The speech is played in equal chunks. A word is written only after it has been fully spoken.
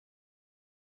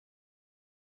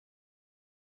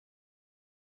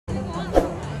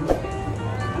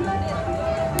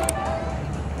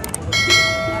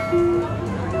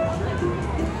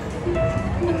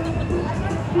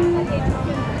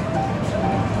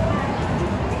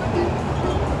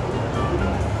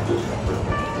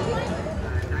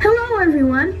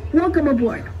welcome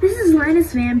aboard. This is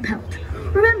Linus Van Pelt.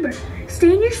 Remember,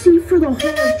 stay in your seat for the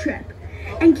whole trip.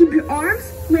 And keep your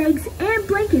arms, legs, and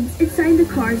blankets inside the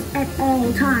cars at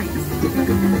all times.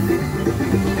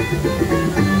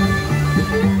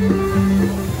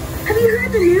 Have you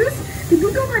heard the news? The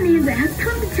Bingo Bonanza has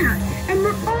come to town, and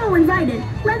we're all invited.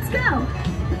 Let's go!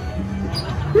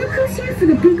 Look who's here for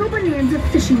the Bingo Bonanza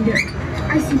fishing derby.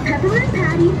 I see Peppermint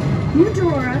Patty,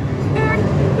 Eudora,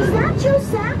 and is that Joe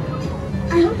Sapp?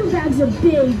 I hope the bag's a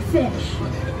big fish.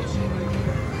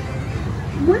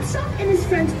 Woodstock and his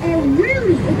friends are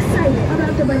really excited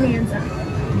about the Bonanza.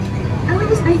 At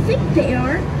least I think they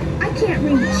are. I can't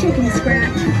read chicken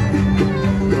scratch.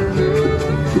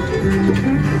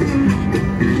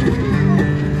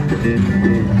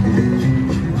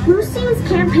 Lucy is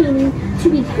campaigning to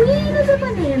be queen of the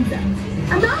Bonanza.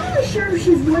 I'm not really sure if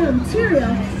she's royal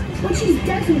material, but she's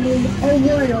definitely a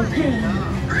royal pain.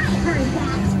 I heard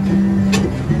that.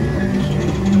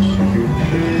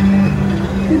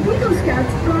 The Eagle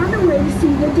Scouts are on the way to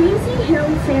see the Daisy Hill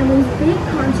family's big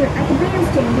concert at the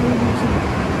bandstand later tonight.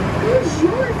 Who's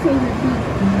your favorite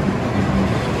Beagle?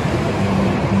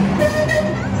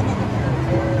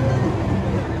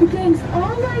 The gang's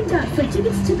all lined up for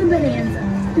tickets to the Bonanza.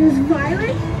 There's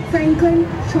Violet, Franklin,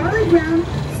 Charlie Brown,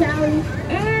 Sally,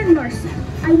 and Marcy.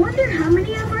 I wonder how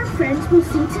many of our friends we'll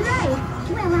see today.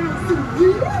 Well, I see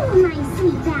you, my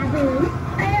sweet baboon.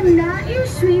 I am not your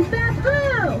sweet baboo.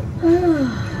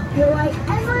 Will I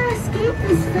ever escape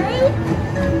this fate?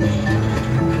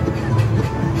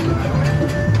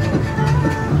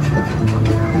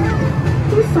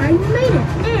 We finally made it,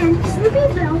 and Snoopy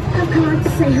and Belle have come out to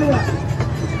say hello.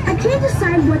 I can't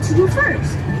decide what to do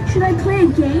first. Should I play a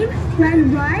game, ride a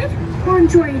ride, or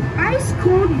enjoy an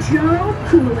ice-cold Joe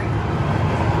Kool-Aid?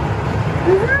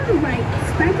 Over on the right,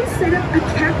 Spike has set up a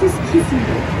cactus kissing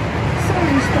booth.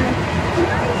 Sorry, Spike, but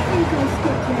I think I'll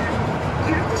skip that.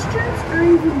 Cactus germs are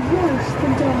even worse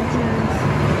than dog germs.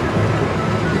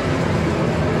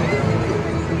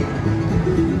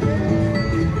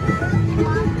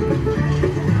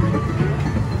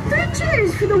 Three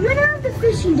cheers for the winner of the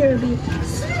fishing derby,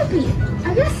 Snoopy.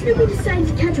 I guess Snoopy decided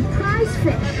to catch a prize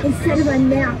fish instead of a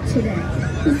nap today.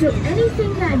 Is there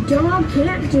anything that dog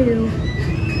can't do?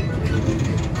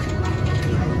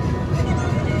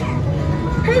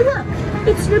 Hey look,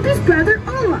 it's Snoopy's brother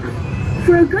Olaf.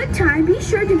 For a good time, be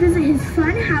sure to visit his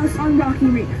fun house on Rocky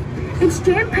Reef. It's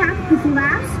jam-packed with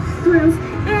laughs, thrills,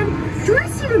 and do I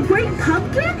see the great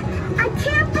pumpkin? I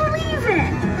can't believe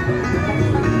it!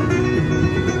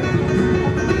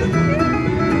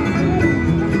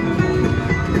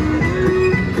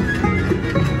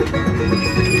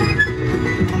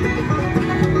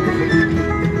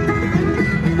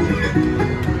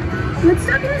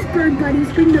 Woodstock and his bird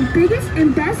buddies bring the biggest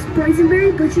and best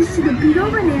boysenberry bushes to the Bingo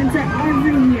Bonanza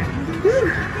every year.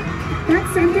 Whew. That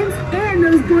sentence and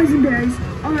those boysenberries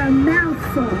are a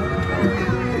mouthful.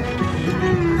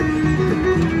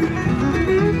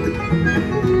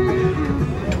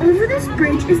 Over this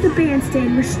bridge is the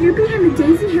bandstand where Snoopy and the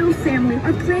Daisy Hill family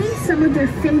are playing some of their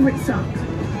favorite songs.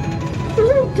 The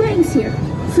little gang's here,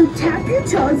 so tap your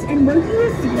toes and wiggle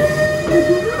your feet. The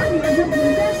Bingo Bonanza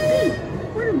Bluegrass Beat.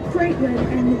 What a great way to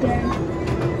end the day.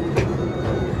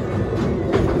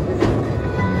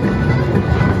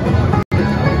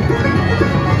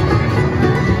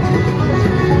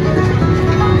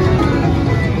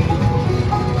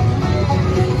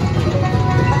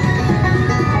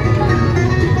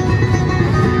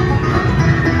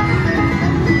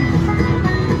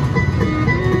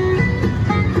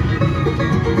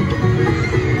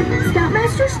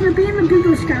 Snoopy and the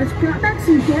Beagle Scouts brought back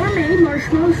some gourmet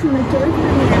marshmallows from the Dave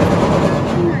Bonanza.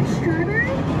 We got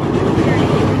strawberry, blueberry,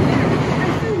 and my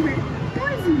favorite,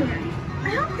 boysenberry. I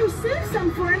hope you save some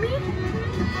for me.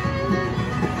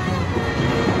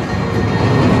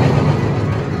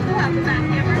 Welcome back,